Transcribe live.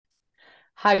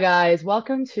Hi guys,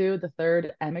 welcome to the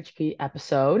third MHP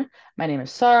episode. My name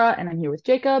is Sarah and I'm here with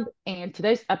Jacob. And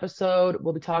today's episode,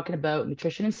 we'll be talking about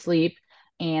nutrition and sleep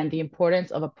and the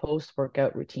importance of a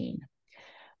post-workout routine.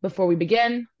 Before we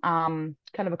begin, kind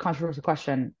of a controversial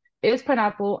question. Is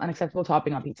pineapple an acceptable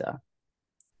topping on pizza?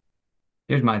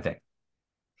 Here's my thing.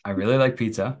 I really like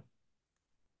pizza,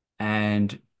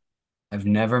 and I've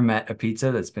never met a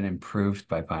pizza that's been improved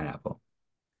by pineapple.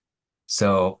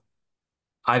 So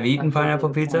I've eaten That's a really pineapple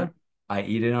good pizza. point. I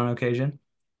eat it on occasion,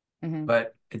 Hmm.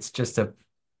 but it's just a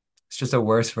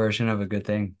worse version of a good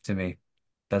thing to me.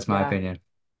 That's my Yeah, opinion.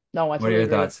 no, I What are totally your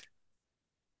agree. thoughts?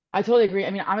 I totally agree.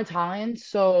 I mean, I'm Italian,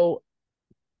 so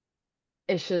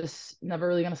it's just never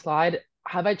really gonna slide.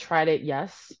 Have I tried it?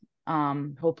 Yes.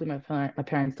 Hopefully my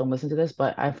parents don't listen to this,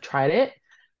 but I've tried it.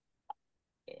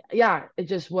 Yeah, it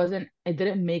just wasn't, it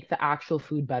didn't make the actual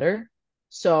food better.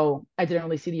 So I didn't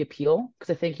really see the appeal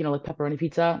because I think, like pepperoni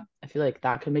pizza, I feel like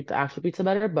that could make the actual pizza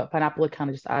better, but pineapple, it kind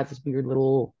of just adds this weird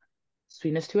little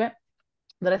sweetness to it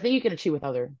that I think you can achieve with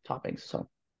other toppings. So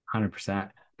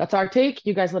 100%. that's our take.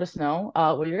 You guys let us know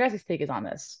what your guys' take is on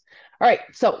this. All right.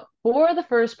 So for the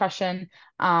first question,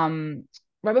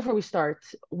 right before we start,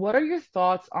 what are your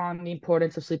thoughts on the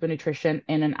importance of sleep and nutrition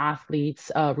in an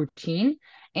athlete's routine?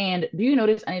 And do you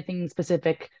notice anything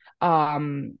specific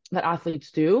that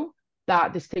athletes do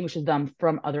that distinguishes them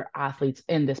from other athletes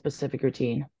in this specific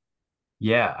routine?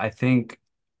 Yeah, I think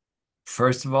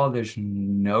first of all, there's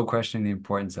no questioning the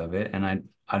importance of it. And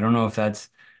I don't know if that's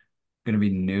going to be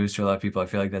news to a lot of people. I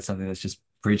feel like that's something that's just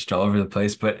preached all over the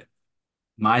place. But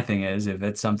my thing is, if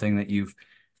it's something that you've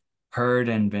heard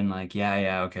and been like, yeah,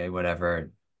 yeah, okay,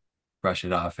 whatever, brush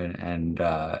it off and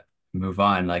move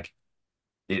on. Like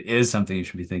it is something you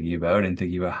should be thinking about and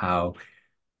thinking about how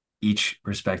each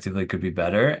respectively could be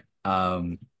better.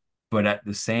 But at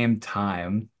the same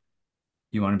time,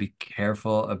 you want to be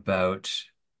careful about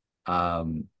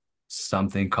um,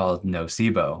 something called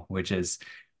nocebo, which is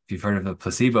if you've heard of the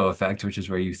placebo effect, which is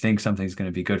where you think something's going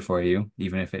to be good for you,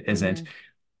 even if it isn't, Hmm.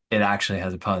 it actually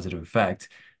has a positive effect.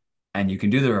 And you can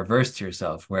do the reverse to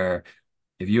yourself, where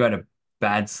if you had a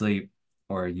bad sleep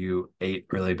or you ate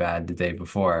really bad the day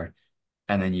before,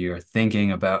 and then you're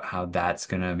thinking about how that's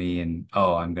gonna mean,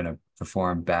 oh, I'm gonna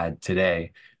perform bad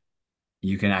today,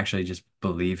 you can actually just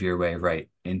believe your way right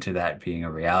into that being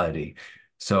a reality.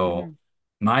 So Hmm.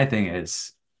 my thing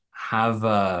is have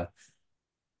a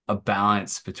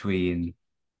balance between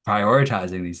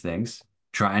prioritizing these things,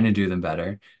 trying to do them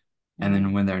better, and Hmm.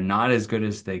 then when they're not as good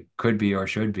as they could be or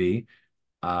should be,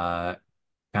 uh,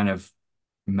 kind of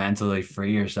mentally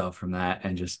free yourself from that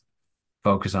and just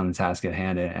focus on the task at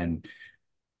hand and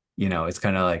it's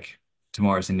kind of like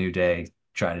tomorrow's a new day.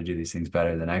 Try to do these things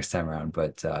better the next time around,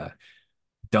 but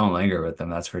don't linger with them,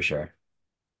 that's for sure.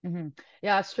 Hmm.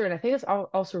 Yeah, that's true. And I think it's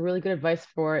also really good advice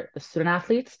for the student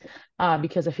athletes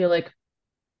because I feel like,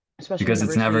 especially in Because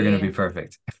it's never going to be university,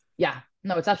 perfect. yeah,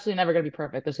 no, it's absolutely never going to be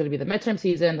perfect. There's going to be the midterm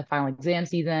season, the final exam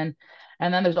season,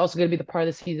 and then there's also going to be the part of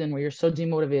the season where you're so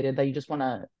demotivated that you just want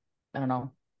to, I don't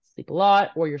know, sleep a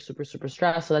lot or you're super, super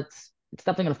stressed. So it's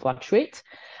definitely going to fluctuate.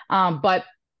 But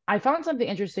I found something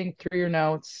interesting through your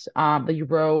notes that you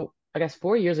wrote, I guess,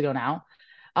 4 years ago now.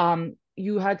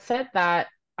 You had said that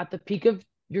at the peak of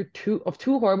your two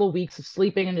horrible weeks of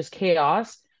sleeping and just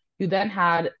chaos, you then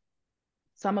had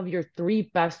some of your three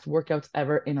best workouts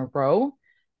ever in a row.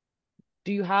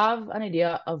 Do you have an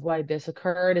idea of why this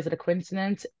occurred? Is it a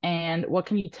coincidence? And what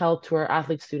can you tell to our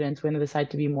athlete students when they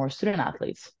decide to be more student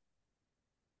athletes?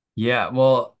 Yeah,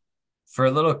 well, for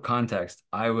a little context,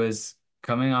 I was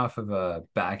coming off of a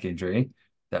back injury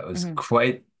that was Hmm.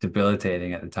 quite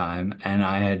debilitating at the time, and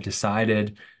I had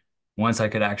decided once I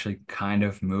could actually kind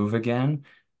of move again,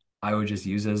 I would just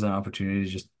use it as an opportunity to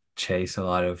just chase a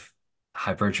lot of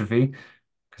hypertrophy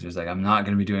because it was like I'm not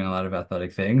going to be doing a lot of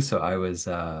athletic things. So I was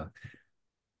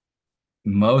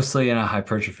mostly in a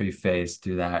hypertrophy phase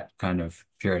through that kind of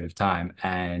period of time.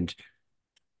 And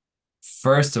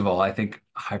first of all, I think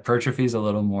hypertrophy is a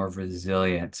little more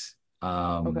resilient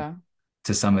um, Okay.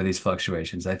 to some of these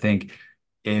fluctuations. I think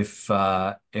if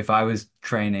I was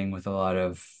training with a lot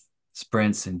of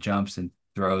sprints and jumps and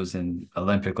throws and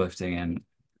Olympic lifting and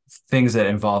things that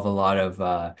involve a lot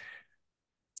of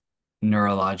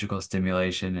neurological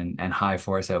stimulation and high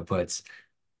force outputs,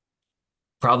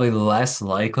 probably less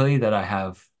likely that I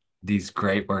have these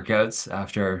great workouts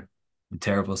after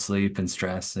terrible sleep and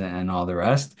stress and all the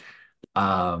rest.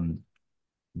 Um,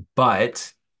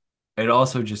 but it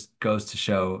also just goes to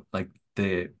show like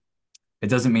it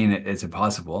doesn't mean it's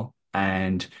impossible.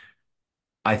 And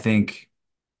I think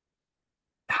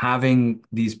having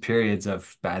these periods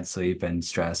of bad sleep and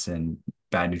stress and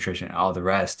bad nutrition, and all the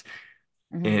rest,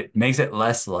 Hmm. it makes it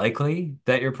less likely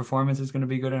that your performance is going to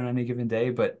be good on any given day.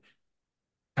 But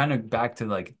kind of back to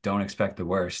like, don't expect the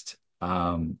worst.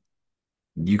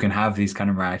 You can have these kind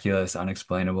of miraculous,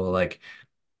 unexplainable, like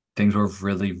things were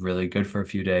really, really good for a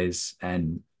few days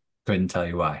and couldn't tell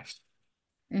you why.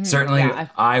 Certainly, Yeah,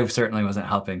 I certainly wasn't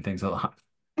helping things along.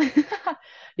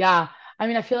 yeah. I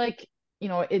mean, I feel like,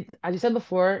 it, as you said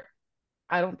before,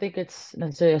 I don't think it's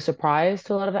necessarily a surprise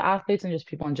to a lot of the athletes and just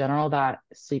people in general that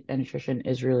sleep and nutrition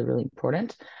is really, really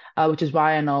important. Which is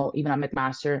why I know even at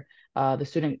McMaster,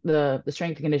 the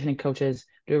strength and conditioning coaches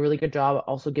do a really good job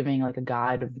also giving like a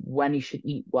guide of when you should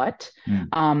eat what. Mm.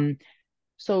 Um,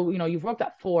 so you've worked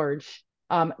at Forge.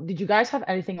 Did you guys have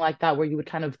anything like that where you would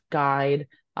kind of guide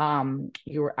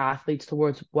your athletes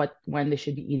towards when they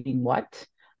should be eating what?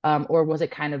 Or was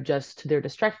it kind of just to their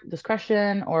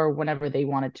discretion or whenever they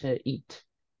wanted to eat?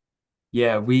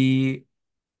 Yeah,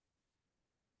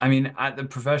 I mean, at the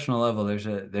professional level,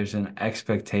 there's an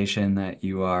expectation that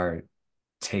you are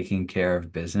taking care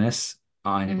of business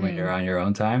on when you're Hmm. on your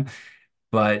own time.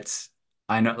 But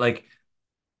I know, like,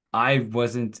 I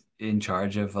wasn't in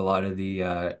charge of a lot of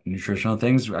the nutritional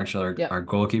things. Actually, Yep, our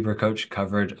goalkeeper coach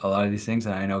covered a lot of these things,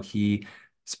 and I know he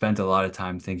spent a lot of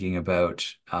time thinking about,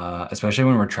 especially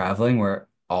when we're traveling, where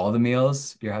all the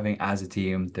meals you're having as a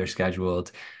team, they're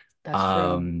scheduled. that's true.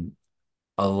 Um,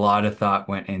 a lot of thought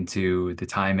went into the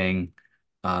timing,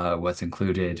 what's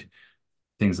included,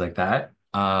 things like that.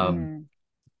 Hmm.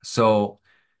 So,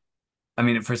 I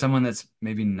mean, for someone that's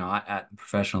maybe not at the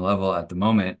professional level at the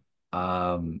moment,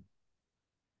 um,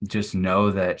 just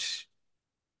know that,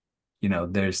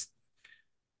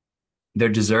 there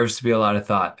deserves to be a lot of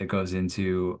thought that goes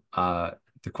into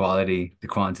the quality, the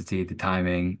quantity, the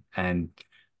timing, and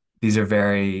these are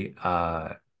very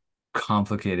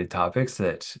complicated topics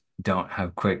that don't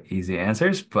have quick, easy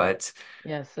answers, but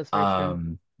Yes, that's very true.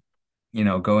 um,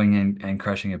 going in and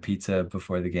crushing a pizza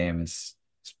before the game is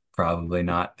probably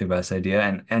not the best idea.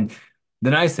 And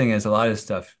the nice thing is a lot of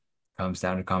stuff comes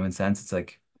down to common sense. It's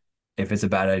like if it's a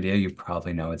bad idea, you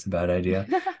probably know it's a bad idea.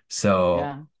 So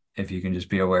Yeah. if you can just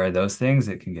be aware of those things,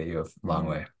 it can get you a long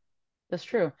Hmm. way. That's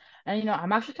true. And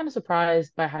I'm actually kind of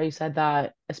surprised by how you said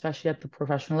that, especially at the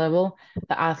professional level,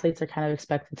 the athletes are kind of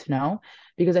expected to know.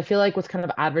 Because I feel like what's kind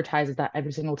of advertised is that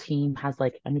every single team has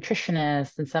like a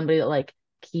nutritionist and somebody that like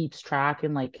keeps track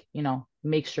and like,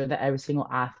 makes sure that every single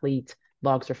athlete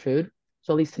logs their food.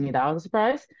 So at least to me, that was a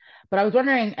surprise. But I was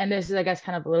wondering, and this is, I guess,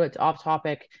 kind of a little bit off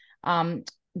topic. Um,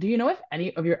 do you know if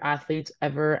any of your athletes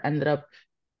ever ended up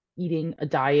eating a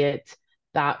diet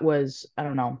that was, I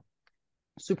don't know,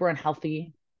 super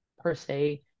unhealthy per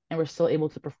se and were still able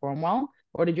to perform well?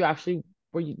 Or did you actually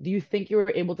do you think you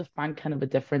were able to find kind of a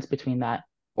difference between that?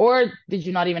 Or did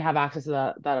you not even have access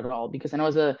to that at all? Because I know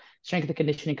as a strength and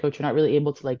conditioning coach, you're not really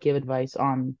able to like give advice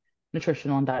on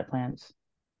nutritional and diet plans.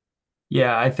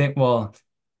 Yeah, I think, well,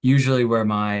 usually where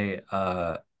my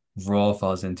role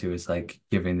falls into is like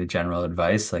giving the general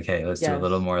advice, like, hey, let's do a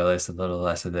little Yes. more of this, a little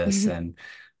less of this, Yeah.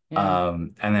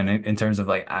 and then in terms of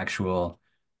like actual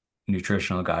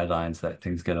nutritional guidelines, that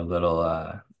things get a little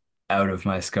out of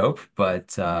my scope.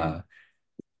 But Hmm.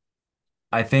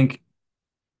 I think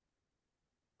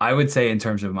I would say in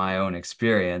terms of my own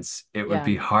experience, it would Yeah.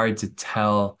 be hard to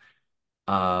tell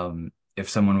if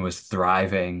someone was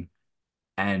thriving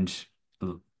and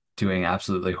doing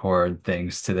absolutely horrid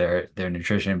things to their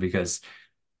nutrition because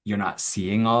you're not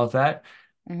seeing all of that.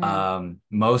 Hmm.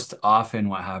 Most often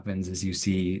what happens is you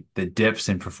see the dips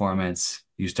in performance,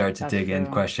 you start to That's dig in,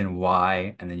 true. question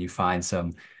why, and then you find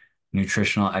some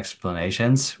nutritional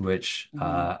explanations, which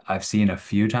Hmm. I've seen a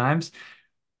few times.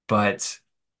 But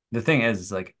the thing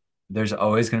is like there's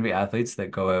always going to be athletes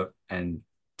that go out and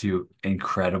do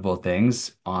incredible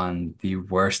things on the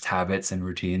worst habits and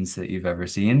routines that you've ever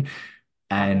seen.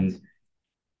 Happens. And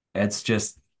it's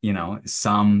just,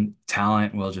 some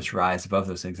talent will just rise above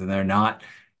those things. And they're not,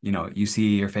 you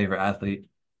see your favorite athlete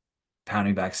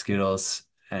pounding back Skittles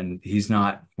and he's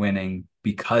not winning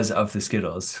because of the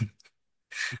Skittles.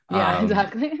 Yeah, Um,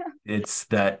 exactly. it's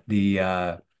that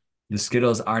the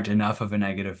Skittles aren't enough of a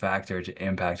negative factor to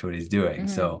impact what he's doing. Hmm.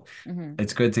 So Hmm.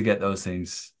 it's good to get those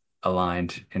things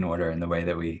aligned in order in the way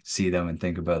that we see them and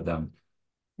think about them.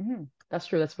 That's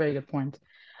true. That's a very good point.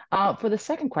 For the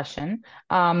second question,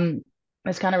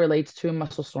 this kind of relates to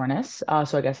muscle soreness.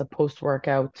 So I guess a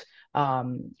post-workout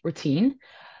routine.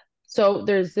 So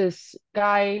there's this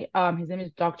guy, his name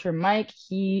is Dr. Mike.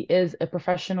 He is a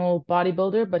professional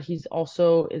bodybuilder, but he's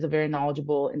also is a very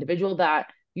knowledgeable individual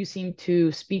that you seem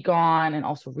to speak on and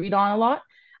also read on a lot.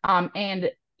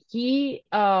 And he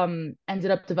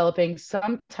ended up developing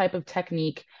some type of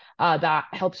technique that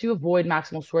helps you avoid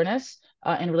maximal soreness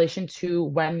in relation to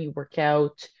when you work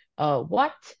out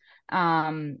what.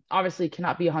 Obviously, it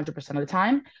cannot be 100% of the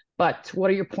time, but what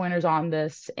are your pointers on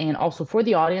this? And also for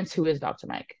the audience, who is Dr.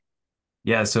 Mike?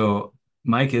 Yeah, so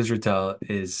Mike Israetel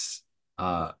is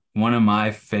one of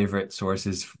my favorite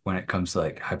sources when it comes to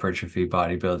like hypertrophy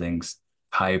bodybuilding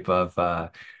type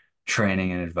of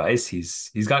training and advice.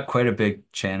 He's got quite a big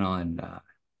channel and a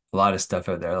lot of stuff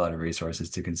out there, a lot of resources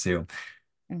to consume,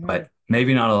 Hmm. but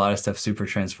maybe not a lot of stuff super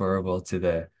transferable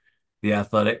to the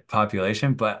athletic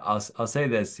population. But I'll say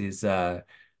this, he's I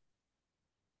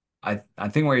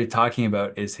think what you're talking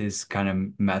about is his kind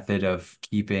of method of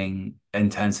keeping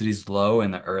intensities low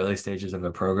in the early stages of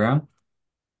a program.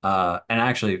 And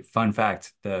actually, fun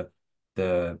fact, the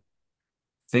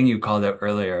thing you called out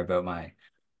earlier about my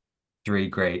three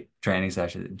great training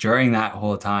sessions, during that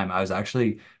whole time, I was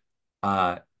actually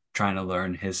uh trying to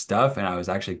learn his stuff and I was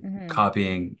actually Hmm.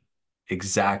 copying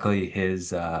exactly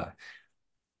his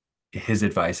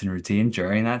advice and routine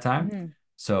during that time. Hmm.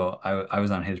 So I was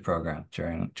on his program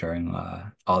during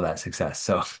all that success.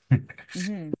 So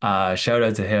Hmm. shout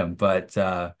out to him. But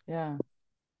Yeah.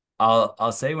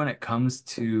 I'll say when it comes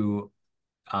to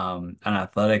an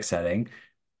athletic setting,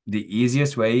 the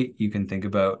easiest way you can think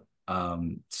about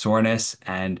soreness,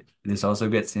 and this also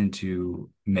gets into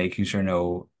making sure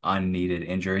no unneeded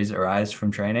injuries arise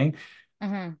from training,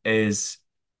 Hmm. is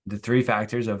the three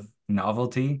factors of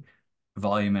novelty,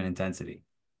 volume, and intensity.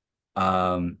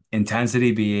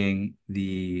 Intensity being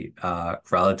the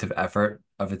relative effort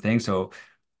of a thing. So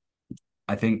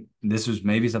I think this was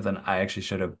maybe something I actually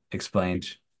should have explained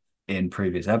in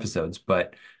previous episodes,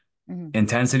 but Hmm.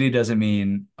 intensity doesn't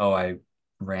mean, oh, I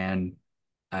ran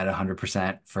at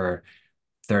 100% for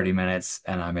 30 minutes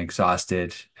and I'm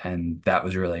exhausted and that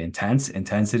was really intense.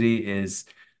 Intensity is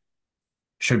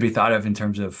should be thought of in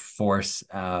terms of force,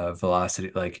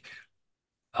 velocity, like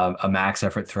a max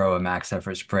effort throw, a max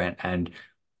effort sprint, and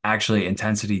actually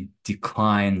intensity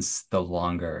declines the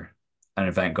longer an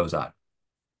event goes on.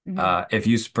 Hmm. If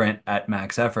you sprint at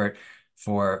max effort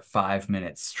for 5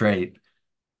 minutes straight,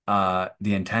 the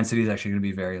intensity is actually going to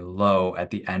be very low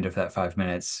at the end of that 5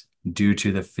 minutes due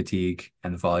to the fatigue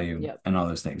and the volume Yep. and all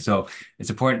those things. So it's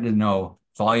important to know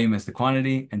volume is the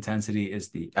quantity, intensity is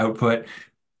the output,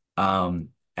 and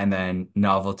then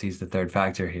novelty is the third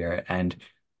factor here. And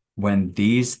when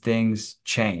these things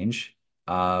change,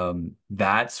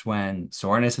 that's when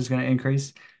soreness is going to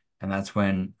increase, and that's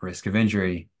when risk of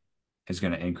injury is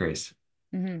going to increase.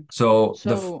 Hmm. So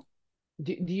So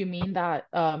do you mean that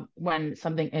when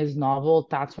something is novel,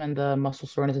 that's when the muscle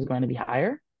soreness is going to be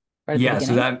higher right at the yeah,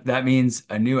 so beginning? that means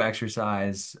a new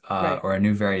exercise Right. or a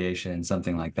new variation,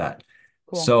 something like that.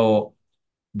 Cool. So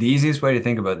the easiest way to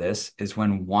think about this is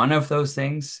when one of those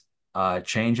things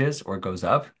changes or goes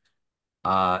up,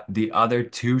 the other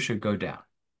two should go down,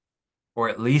 or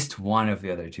at least one of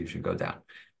the other two should go down. Hmm.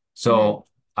 So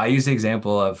I use the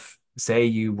example of say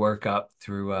you work up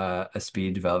through a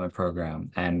speed development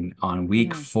program, and on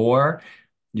week Hmm. 4,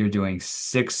 you're doing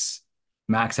six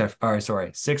sprints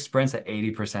at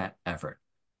 80% effort.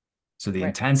 So the Right.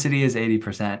 intensity is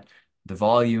 80%, the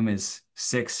volume is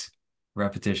 6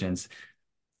 repetitions.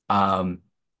 Um,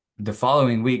 the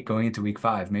following week, going into week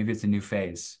 5, maybe it's a new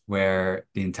phase where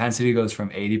the intensity goes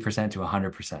from 80% to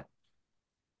 100%.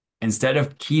 Instead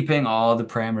of keeping all the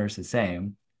parameters the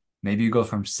same, maybe you go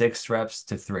from 6 reps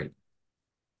to 3.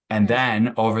 And Hmm.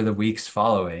 then over the weeks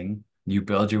following, you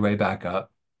build your way back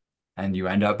up and you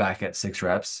end up back at 6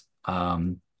 reps.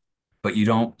 But you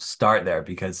don't start there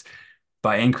because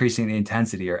by increasing the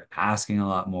intensity, you're asking a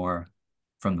lot more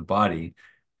from the body.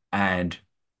 And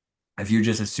if you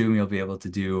just assume you'll be able to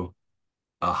do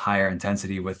a higher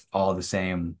intensity with all the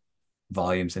same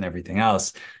volumes and everything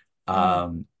else, Hmm.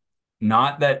 um,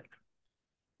 not that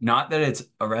not that it's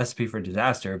a recipe for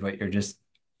disaster, but you're just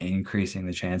increasing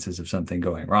the chances of something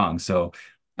going wrong. So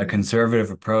a Hmm.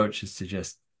 conservative approach is to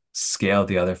just scale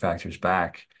the other factors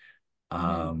back, Hmm.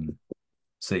 um,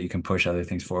 so that you can push other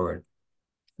things forward.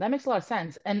 That makes a lot of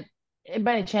sense. And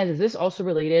by any chance, is this also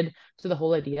related to the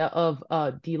whole idea of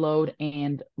deload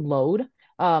and load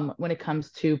when it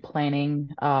comes to planning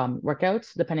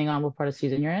workouts, depending on what part of the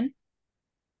season you're in?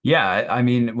 Yeah, I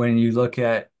mean, when you look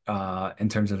at in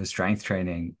terms of a strength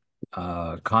training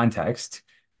context,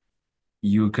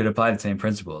 you could apply the same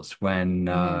principles when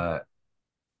Hmm.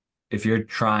 if you're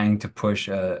trying to push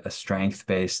a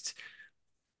strength-based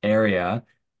area,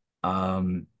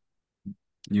 um,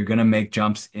 you're going to make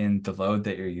jumps in the load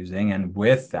that you're using. And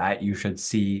with that, you should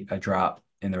see a drop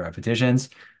in the repetitions,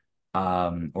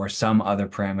 or some other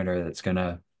parameter that's going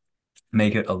to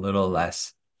make it a little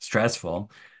less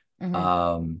stressful. Hmm.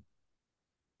 Um,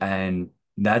 And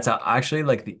that's actually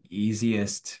like the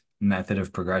easiest method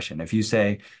of progression. If you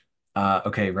say,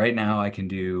 okay, right now I can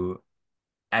do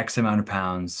X amount of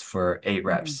pounds for 8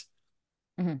 reps,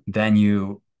 Hmm. then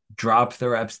you drop the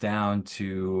reps down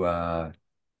to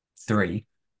 3,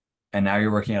 and now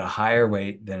you're working at a higher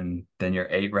weight than your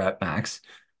 8 rep max.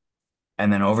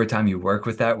 And then over time, you work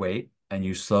with that weight and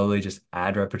you slowly just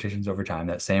add repetitions over time.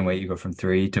 That same weight, you go from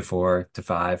 3 to 4 to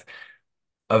 5.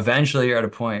 Eventually, you're at a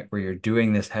point where you're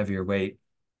doing this heavier weight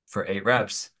for 8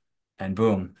 reps, and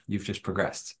boom, you've just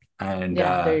progressed. And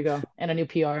Yeah, there you go. And a new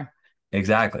PR.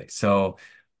 exactly. So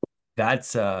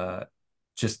that's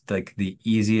just like the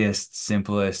easiest,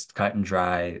 simplest, cut and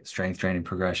dry strength training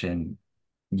progression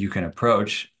you can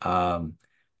approach.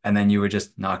 And then you would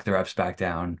just knock the reps back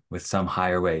down with some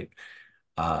higher weight.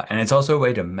 And it's also a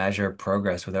way to measure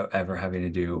progress without ever having to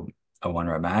do a 1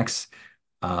 rep max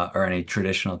or any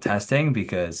traditional testing,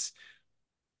 because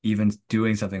even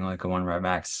doing something like a 1 rep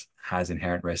max has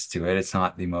inherent risks to it. It's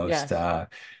not the most Yes.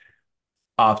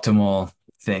 optimal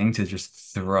thing to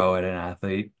just throw at an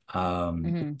athlete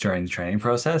Hmm. during the training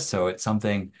process. So it's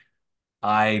something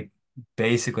I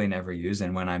basically never use.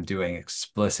 And when I'm doing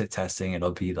explicit testing,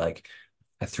 it'll be like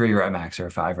a 3 rep max or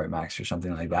a 5 rep max or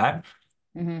something like that.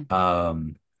 Hmm.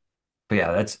 Um, but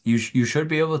yeah, that's you should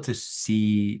be able to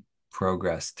see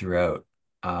progress throughout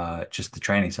just the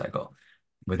training cycle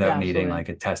without Yeah, needing absolutely. like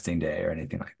a testing day or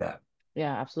anything like that.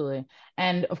 Yeah, absolutely.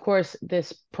 And of course,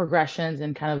 this progressions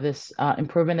and kind of this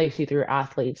improvement that you see through your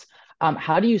athletes,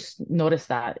 how do you notice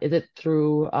that? Is it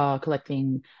through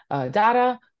collecting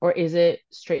data, or is it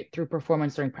straight through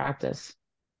performance during practice?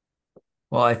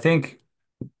 Well, I think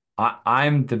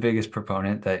I'm the biggest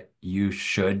proponent that you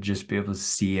should just be able to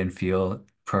see and feel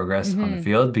progress on the Hmm.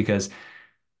 field, because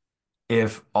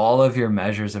if all of your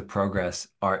measures of progress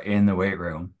are in the weight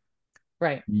room,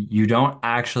 Right. you don't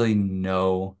actually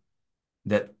know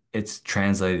that it's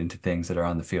translated into things that are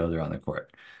on the field or on the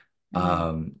court. Hmm.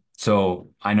 So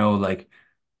I know like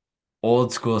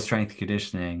old school strength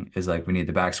conditioning is like we need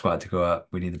the back squat to go up,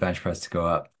 we need the bench press to go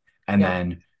up, and Yep.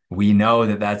 then we know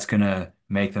that that's gonna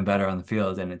make them better on the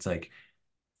field. And it's like,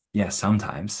 yeah,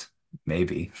 sometimes,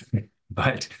 maybe.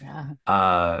 But Yeah.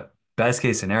 uh best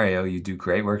case scenario, you do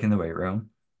great work in the weight room,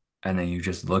 and then you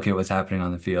just look at what's happening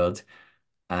on the field,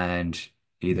 and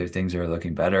either things are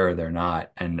looking better or they're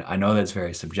not. And I know that's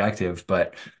very subjective,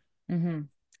 but Hmm.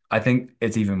 I think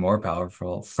it's even more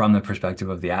powerful from the perspective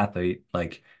of the athlete.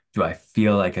 Like, do I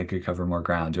feel like I could cover more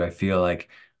ground? Do I feel like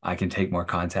I can take more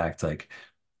contact? Like,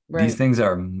 these Right. things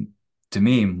are, to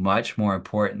me, much more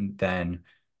important than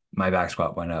my back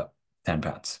squat went up 10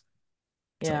 pounds.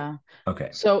 It's like, Yeah. okay.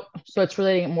 So it's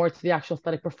relating it more to the actual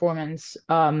athletic performance,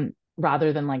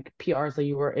 rather than like PRs that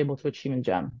you were able to achieve in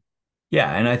gym.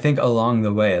 Yeah. And I think along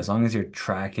the way, as long as you're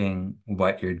tracking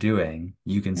what you're doing,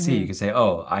 you can see, you Hmm. can say,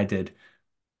 oh,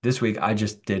 this week, I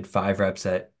just did 5 reps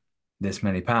at this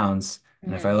many pounds.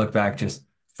 And if Hmm. I look back just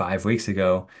 5 weeks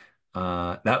ago,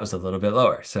 that was a little bit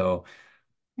lower. So,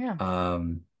 Yeah.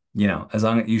 um, as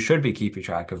long as you should be keeping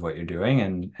track of what you're doing,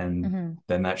 and Hmm.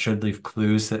 then that should leave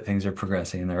clues that things are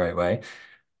progressing in the right way.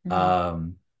 Hmm.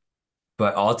 Um,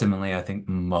 but ultimately, I think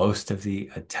most of the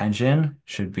attention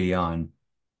should be on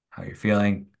how you're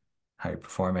feeling, how you're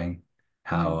performing,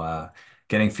 how Hmm.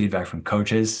 getting feedback from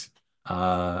coaches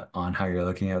on how you're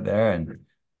looking out there, and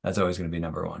that's always going to be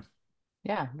number one.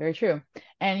 Yeah, very true.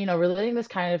 And relating this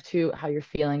kind of to how you're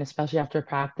feeling, especially after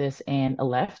practice and a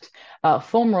lift,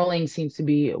 foam rolling seems to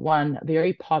be one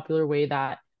very popular way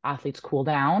that athletes cool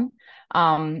down.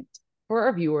 For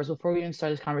our viewers, before we even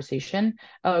start this conversation,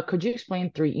 could you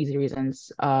explain three easy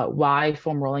reasons why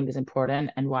foam rolling is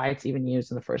important and why it's even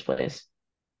used in the first place?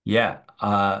 Yeah.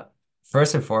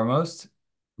 First and foremost,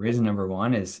 reason number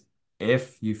one is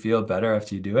if you feel better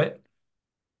after you do it,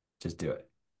 just do it.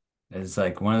 It's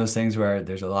like one of those things where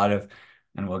there's a lot of,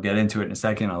 and we'll get into it in a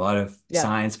second, a lot of Yeah.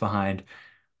 science behind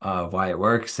why it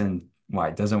works and why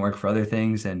it doesn't work for other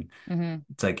things. And Hmm.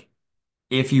 it's like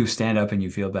if you stand up and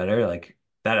you feel better, like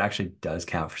that actually does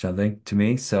count for something to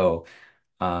me. So,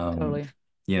 um, Totally.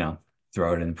 you know,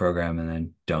 throw it in the program and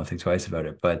then don't think twice about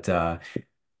it. But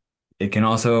it can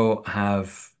also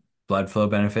have blood flow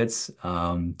benefits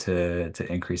to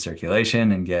increase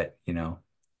circulation and get,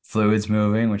 fluids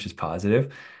moving, which is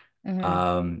positive.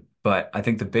 Hmm. But I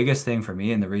think the biggest thing for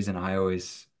me, and the reason I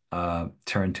always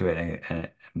turn to it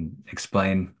and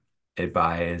explain it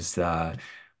by, is the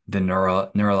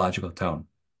neurological tone.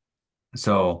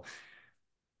 So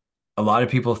a lot of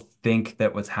people think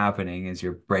that what's happening is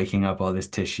you're breaking up all this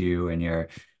tissue and you're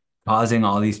causing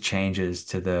all these changes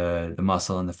to the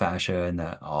muscle and the fascia and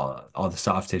the all the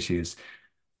soft tissues.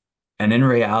 And in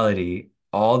reality,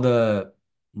 all the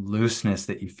looseness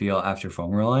that you feel after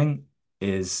foam rolling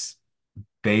is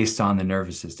based on the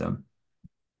nervous system.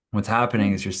 What's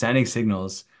happening Hmm. is you're sending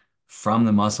signals from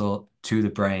the muscle to the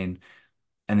brain,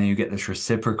 and then you get this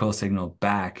reciprocal signal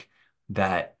back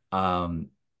that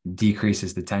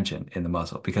decreases the tension in the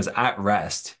muscle. Because at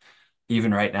rest,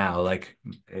 even right now, like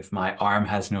if my arm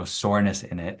has no soreness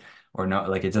in it or no,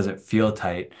 like it doesn't feel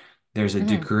tight, there's a Hmm.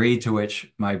 degree to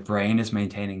which my brain is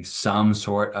maintaining some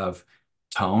sort of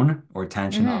tone or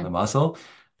tension on the Hmm. muscle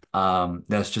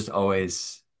that's just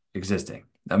always existing.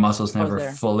 That muscle's I was never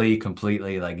there. fully,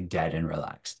 completely like dead and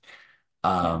relaxed.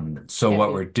 Yeah. So Can't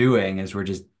what we're be. doing is we're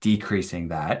just decreasing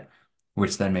that,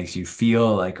 which then makes you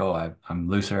feel like, oh, I'm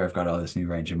looser. I've got all this new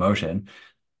range of motion.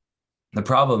 The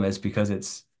problem is because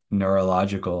it's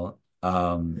neurological,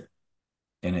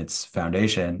 in its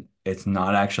foundation, it's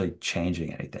not actually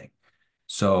changing anything.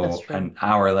 That's So true. an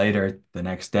hour later, the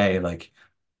next day, like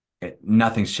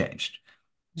nothing's changed.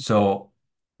 So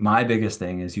my biggest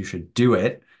thing is you should do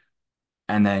it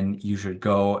and then you should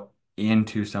go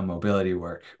into some mobility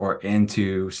work or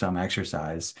into some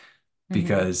exercise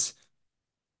Hmm. because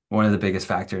one of the biggest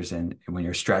factors in when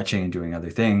you're stretching and doing other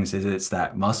things is it's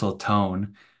that muscle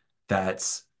tone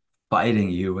that's fighting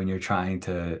you when you're trying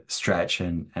to stretch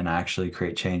and actually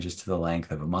create changes to the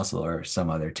length of a muscle or some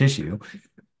other tissue.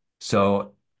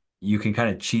 So you can kind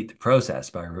of cheat the process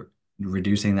by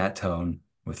reducing that tone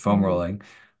with foam Hmm. rolling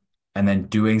and then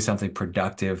doing something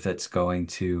productive that's going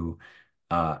to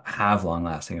have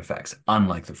long-lasting effects,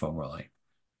 unlike the foam rolling.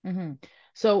 Hmm.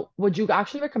 So would you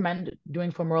actually recommend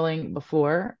doing foam rolling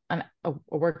before a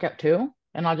workout too,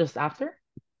 and not just after?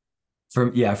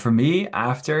 For me,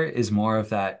 after is more of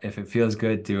that. If it feels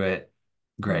good, do it.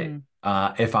 Great. Hmm.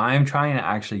 If I'm trying to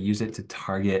actually use it to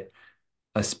target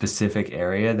a specific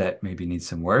area that maybe needs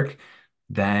some work,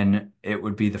 then it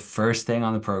would be the first thing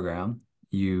on the program.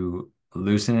 You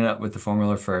loosen it up with the foam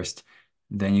roller first,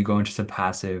 then you go into some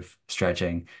passive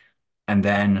stretching, and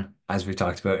then, as we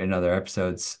talked about in other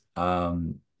episodes,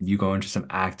 you go into some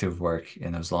active work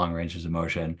in those long ranges of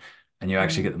motion, and you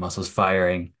actually get Hmm. the muscles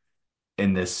firing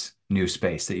in this new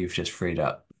space that you've just freed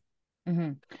up.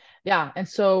 Hmm. Yeah, and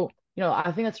so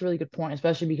I think that's a really good point,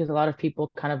 especially because a lot of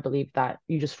people kind of believe that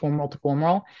you just form roll to form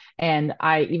roll, and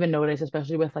I even notice,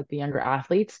 especially with like the younger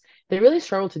athletes, they really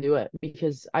struggle to do it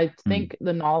because I Mm. think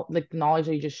the knowledge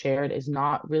that you just shared is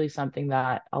not really something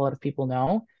that a lot of people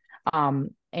know.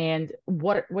 And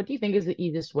what do you think is the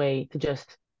easiest way to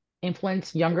just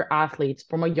influence younger athletes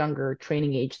from a younger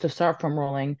training age to start foam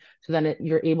rolling so that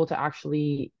you're able to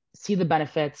actually see the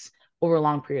benefits over a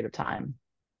long period of time?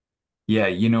 Yeah,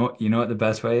 you know what the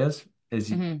best way is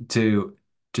Hmm. to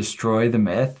destroy the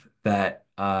myth that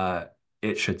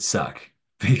it should suck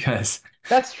because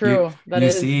That's you true. That you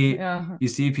is, see yeah, you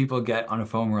see people get on a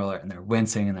foam roller and they're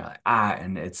wincing and they're like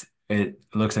and it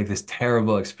looks like this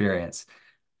terrible experience.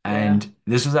 yeah. And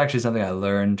this was actually something I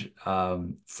learned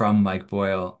from Mike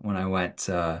Boyle when I went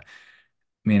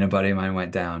me and a buddy of mine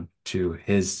went down to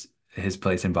his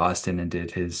place in Boston and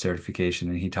did his certification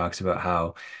and he talks about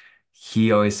how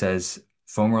he always says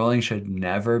foam rolling should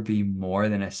never be more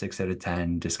than a 6 out of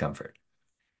 10 discomfort.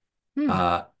 Hmm.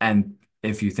 And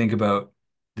if you think about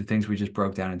the things we just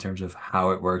broke down in terms of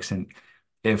how it works, and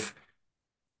if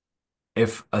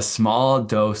if a small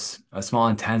dose, a small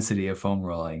intensity of foam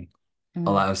rolling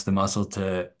Hmm. allows the muscle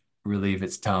to relieve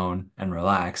its tone and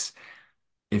relax,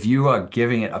 if you are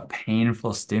giving it a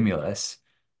painful stimulus,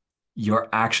 you're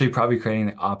actually probably creating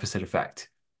the opposite effect,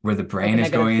 where the Like a brain is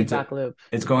negative going into feedback loop.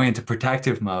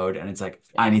 protective mode, and it's like,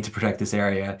 I Yeah. need to protect this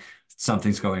area.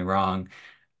 Something's going wrong,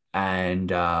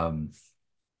 and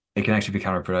it can actually be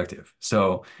counterproductive.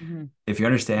 So Hmm. if you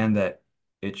understand that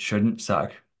it shouldn't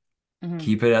suck, Hmm.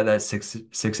 keep it at that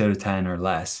 6 out of 10 or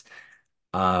less.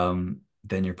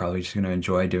 Then you're probably just going to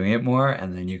enjoy doing it more,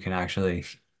 and then you can actually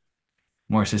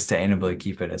more sustainably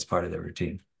keep it as part of the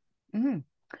routine. Hmm.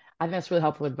 I think that's really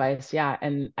helpful advice. Yeah.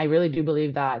 And I really do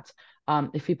believe that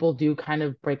if people do kind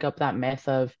of break up that myth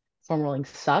of foam rolling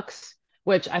sucks,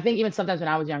 which I think even sometimes when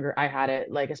I was younger, I had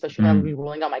it, like, especially when I would be Mm,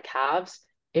 rolling out my calves,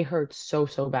 it hurts so,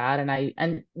 so bad.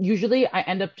 And usually I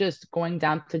end up just going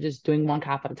down to just doing one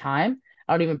calf at a time.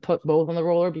 I don't even put both on the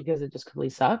roller because it just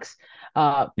completely sucks.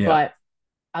 yeah. But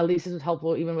at least this was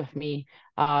helpful even with me,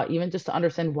 even just to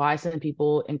understand why some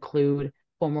people include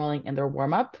foam rolling in their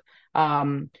warm up.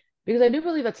 Because I do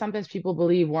believe that sometimes people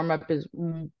believe warm up is,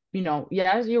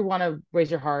 yes, you want to raise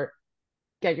your heart,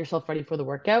 get yourself ready for the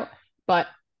workout, but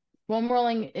foam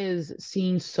rolling is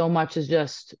seen so much as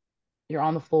just you're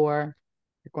on the floor,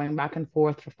 you're going back and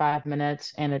forth for 5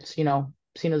 minutes, and it's,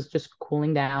 seen as just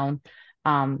cooling down.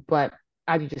 But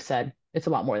as you just said, it's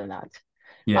a lot more than that.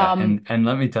 Yeah, and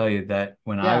let me tell you that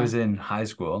when I Yeah. was in high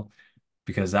school,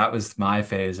 because that was my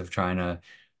phase of trying to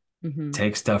Hmm.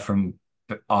 take stuff from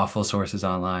awful sources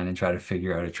online and try to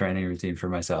figure out a training routine for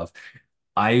myself.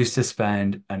 I used to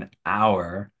spend an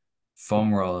hour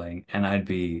foam rolling and I'd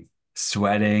be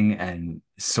sweating and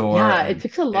sore Yeah, it and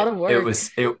takes a lot of work.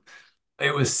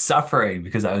 it was suffering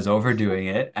because I was overdoing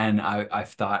it and I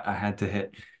thought I had to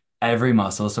hit every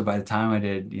muscle. So by the time I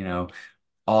did,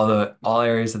 all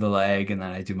areas of the leg and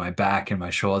then I do my back and my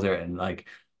shoulder and like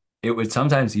it would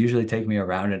sometimes usually take me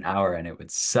around an hour and it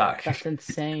would suck. That's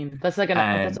insane. That's like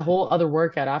that's a And whole other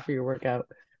workout after your workout.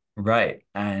 right.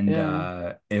 And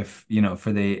Yeah. if,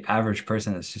 for the average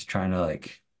person that's just trying to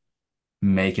like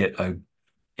make it a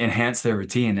enhance their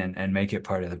routine and make it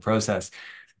part of the process,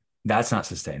 that's not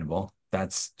sustainable.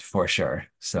 That's for sure.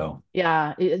 So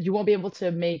Yeah, you won't be able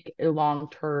to make a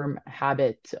long-term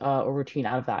habit or routine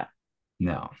out of that.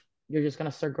 no. You're just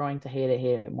gonna start growing to hate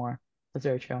it more. That's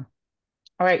very true.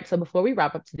 All right, so before we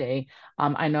wrap up today,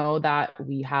 I know that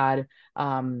we had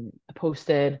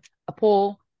posted a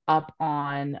poll up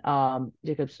on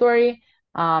Jacob's story.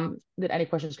 Did any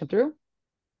questions come through?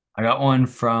 I got one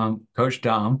from Coach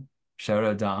Dom. Shout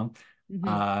out Dom.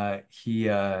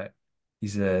 Hmm.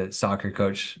 He's a soccer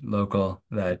coach local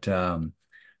that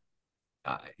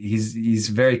he's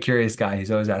a very curious guy.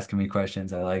 He's always asking me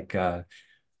questions. I like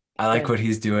Good. what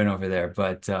he's doing over there,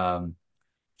 but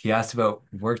he asked about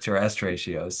work to rest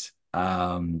ratios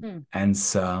Hmm. and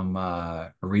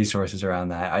some resources around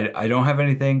that. I don't have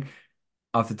anything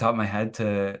off the top of my head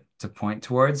to point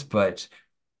towards, but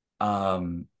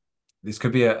um, this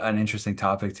could be an interesting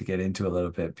topic to get into a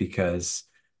little bit because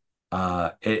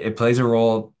it plays a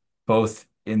role both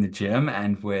in the gym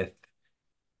and with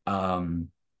um,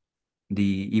 the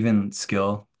even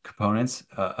skill components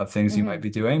of things you might Hmm. be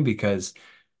doing because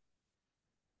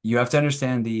you have to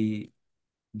understand the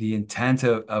intent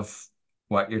of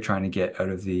what you're trying to get out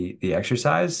of the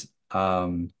exercise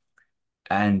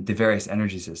and the various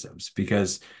energy systems.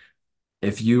 Because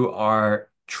if you are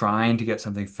trying to get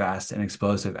something fast and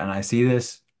explosive, and I see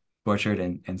this butchered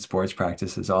in sports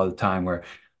practices all the time, where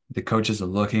the coaches are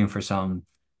looking for some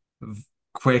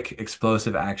quick,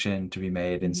 explosive action to be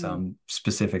made in Hmm. some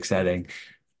specific setting.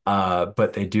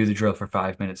 But they do the drill for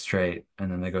 5 minutes straight,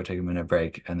 and then they go take a minute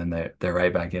break, and then they're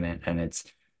right back in it, and it's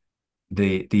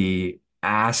the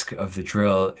ask of the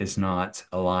drill is not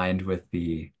aligned with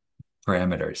the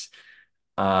parameters.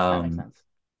 That makes Um, sense.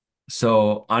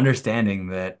 so understanding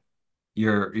that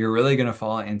you're really going to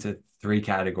fall into three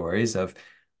categories of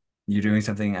you're doing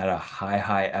something at a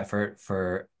high effort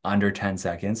for under 10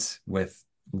 seconds with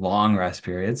long rest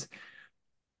periods,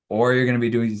 or you're going to be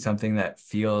doing something that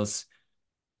feels,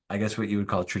 I guess, what you would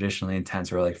call traditionally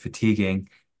intense or like fatiguing,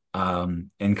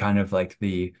 in kind of like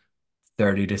the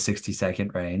 30 to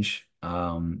 60-second range,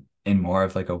 in more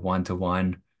of like a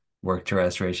 1-to-1 work to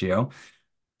rest ratio.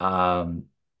 Um,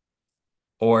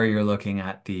 or you're looking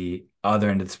at the other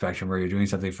end of the spectrum where you're doing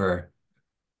something for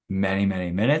many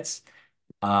minutes.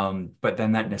 But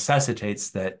then that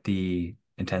necessitates that the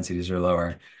intensities are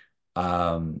lower,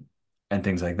 um, and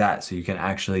things like that. So you can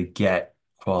actually get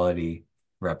quality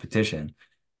repetition.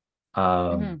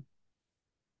 Um, Hmm.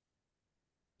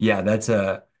 yeah, that's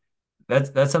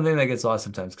something that gets lost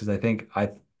sometimes because I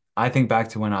think back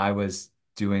to when I was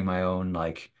doing my own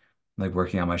like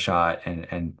working on my shot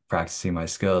and practicing my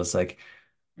skills. Like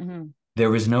Hmm. there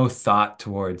was no thought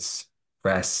towards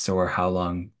rests or how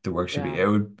long the work should be. Yeah. It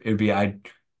would be I'd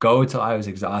go till I was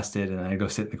exhausted and then I'd go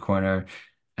sit in the corner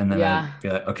and then I'd Yeah. be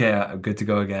like, okay, I'm good to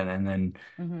go again. And then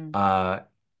Hmm. uh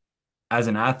as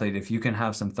an athlete, if you can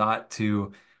have some thought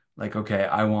to like, okay,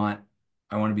 I want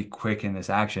to be quick in this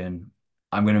action,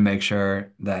 I'm going to make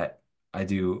sure that I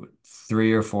do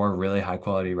 3 or 4 really high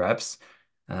quality reps,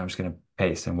 and I'm just going to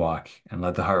pace and walk and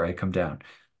let the heart rate come down.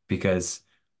 Because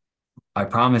I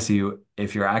promise you,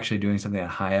 if you're actually doing something at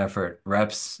high effort,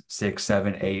 reps 6,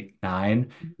 7, 8,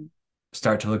 9 Hmm.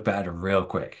 start to look bad real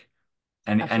quick.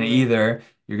 And Absolutely. either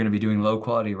you're going to be doing low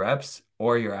quality reps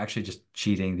or you're actually just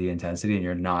cheating the intensity and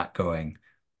you're not going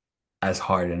as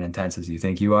hard and intense as you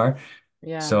think you are.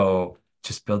 Yeah. So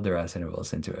just build the rest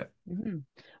intervals into it. Hmm.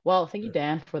 Well, thank you,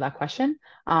 Dan, for that question.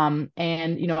 And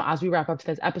as we wrap up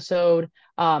today's episode,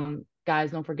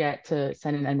 guys, don't forget to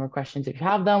send in any more questions if you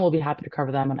have them. We'll be happy to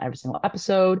cover them on every single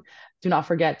episode. Do not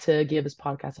forget to give this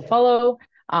podcast a follow.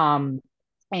 Um,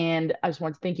 and I just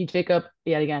want to thank you, Jacob,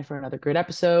 yet again for another great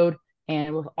episode.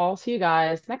 And we'll all see you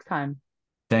guys next time.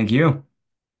 Thank you.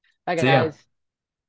 Bye, See ya. guys.